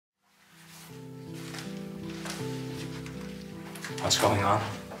What's going on?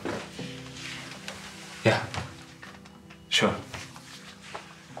 Yeah, sure.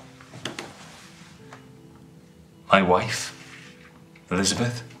 My wife,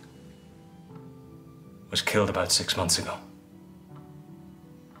 Elizabeth, was killed about 6 months ago.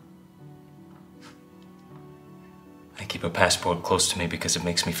 I keep her passport close to me because it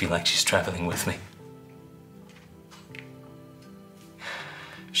makes me feel like she's traveling with me.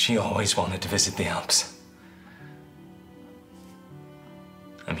 She always wanted to visit the Alps.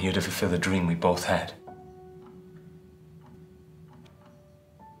 I'm here to fulfill a dream we both had.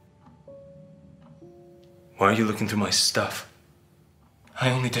 Why are you looking through my stuff? I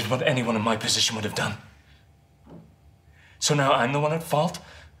only did what anyone in my position would have done. So now I'm the one at fault?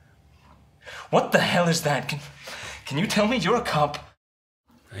 What the hell is that? Can you tell me you're a cop?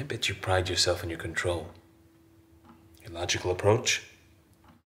 I bet you pride yourself in your control. Your logical approach?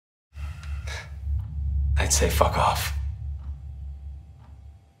 I'd say fuck off.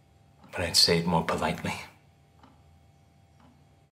 But I'd say it more politely.